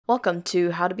Welcome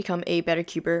to How to Become a Better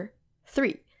Cuber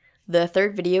 3, the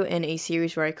third video in a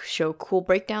series where I show cool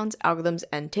breakdowns, algorithms,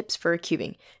 and tips for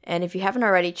cubing. And if you haven't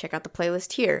already, check out the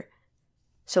playlist here.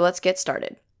 So let's get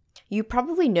started. You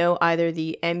probably know either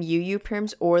the MUU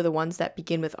perms or the ones that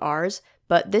begin with R's,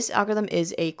 but this algorithm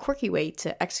is a quirky way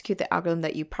to execute the algorithm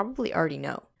that you probably already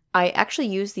know. I actually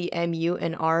use the MU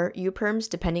and R U perms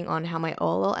depending on how my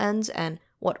OLL ends and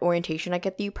what orientation I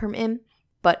get the U perm in,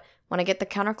 but when I get the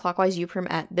counterclockwise U perm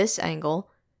at this angle,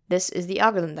 this is the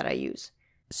algorithm that I use.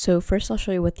 So first I'll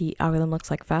show you what the algorithm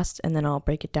looks like fast, and then I'll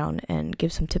break it down and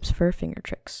give some tips for finger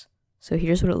tricks. So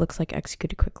here's what it looks like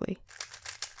executed quickly.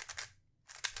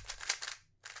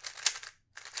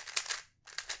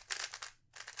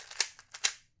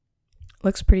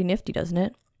 Looks pretty nifty, doesn't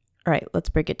it? Alright, let's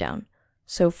break it down.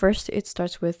 So first it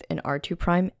starts with an R2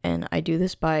 prime, and I do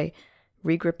this by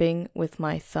regripping with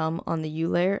my thumb on the U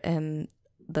layer and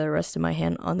the rest of my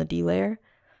hand on the D layer.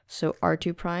 So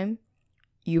R2 prime,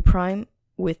 U prime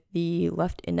with the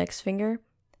left index finger,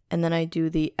 and then I do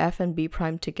the F and B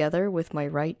prime together with my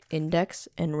right index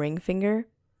and ring finger,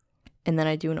 and then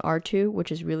I do an R2, which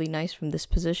is really nice from this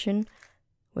position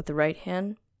with the right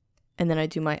hand, and then I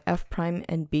do my F prime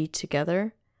and B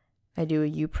together. I do a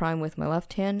U prime with my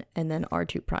left hand, and then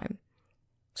R2 prime.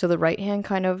 So the right hand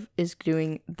kind of is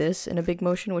doing this in a big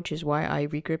motion, which is why I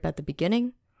regrip at the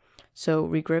beginning. So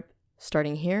regrip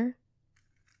starting here,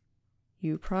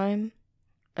 U prime,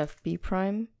 FB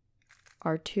prime,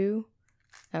 R2,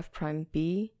 F prime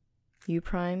B, U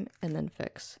prime, and then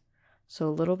fix. So a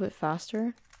little bit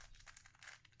faster.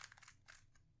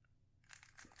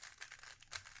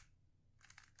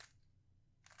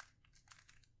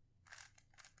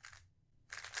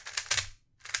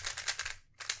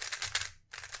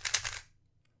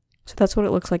 So that's what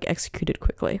it looks like executed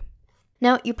quickly.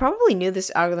 Now, you probably knew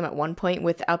this algorithm at one point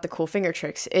without the cool finger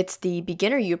tricks. It's the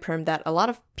beginner U-perm that a lot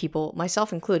of people,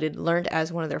 myself included, learned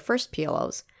as one of their first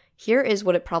PLOs. Here is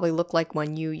what it probably looked like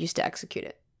when you used to execute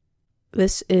it.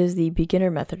 This is the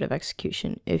beginner method of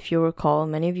execution. If you'll recall,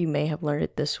 many of you may have learned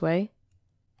it this way.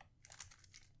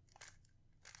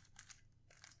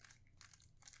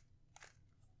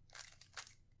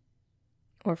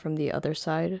 Or from the other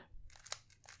side.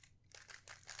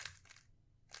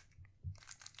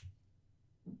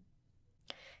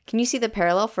 Can you see the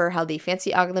parallel for how the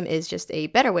fancy algorithm is just a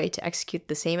better way to execute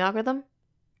the same algorithm?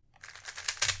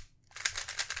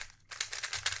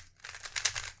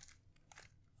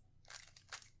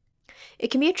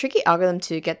 It can be a tricky algorithm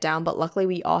to get down, but luckily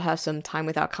we all have some time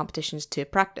without competitions to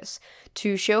practice.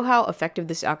 To show how effective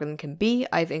this algorithm can be,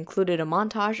 I've included a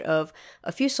montage of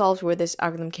a few solves where this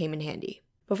algorithm came in handy.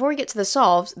 Before we get to the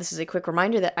solves, this is a quick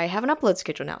reminder that I have an upload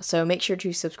schedule now, so make sure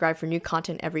to subscribe for new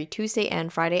content every Tuesday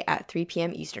and Friday at 3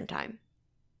 p.m. Eastern Time.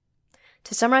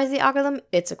 To summarize the algorithm,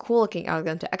 it's a cool looking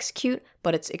algorithm to execute,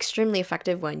 but it's extremely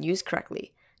effective when used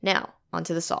correctly. Now,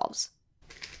 onto the solves.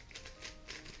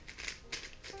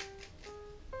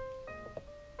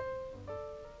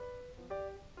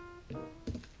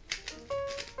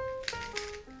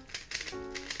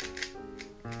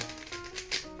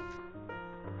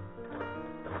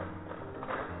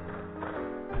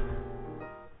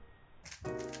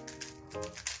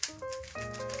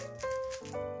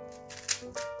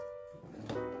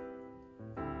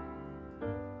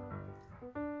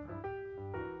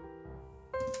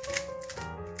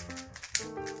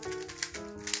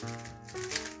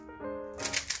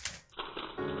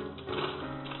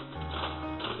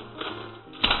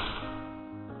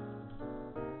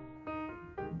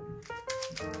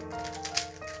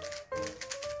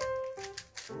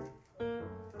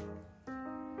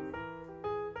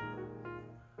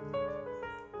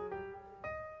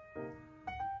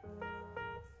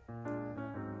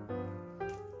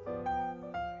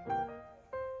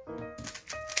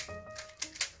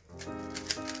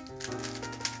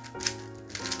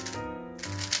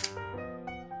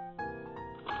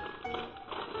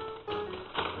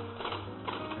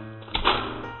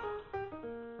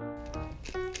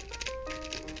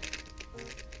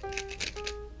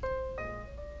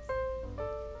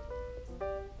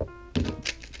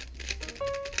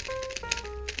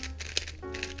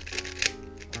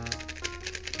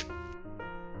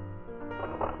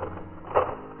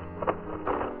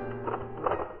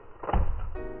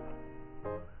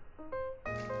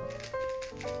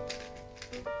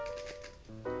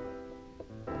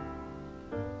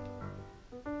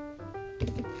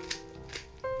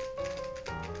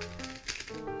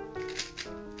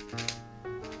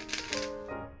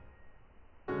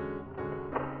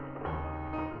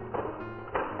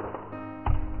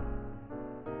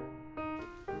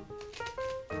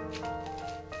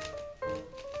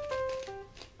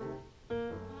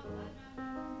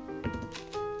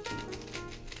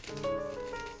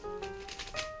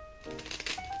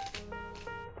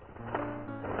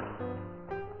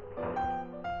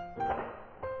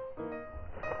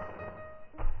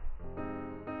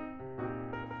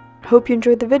 Hope you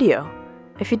enjoyed the video.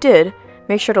 If you did,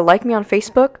 make sure to like me on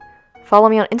Facebook, follow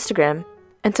me on Instagram,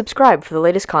 and subscribe for the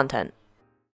latest content.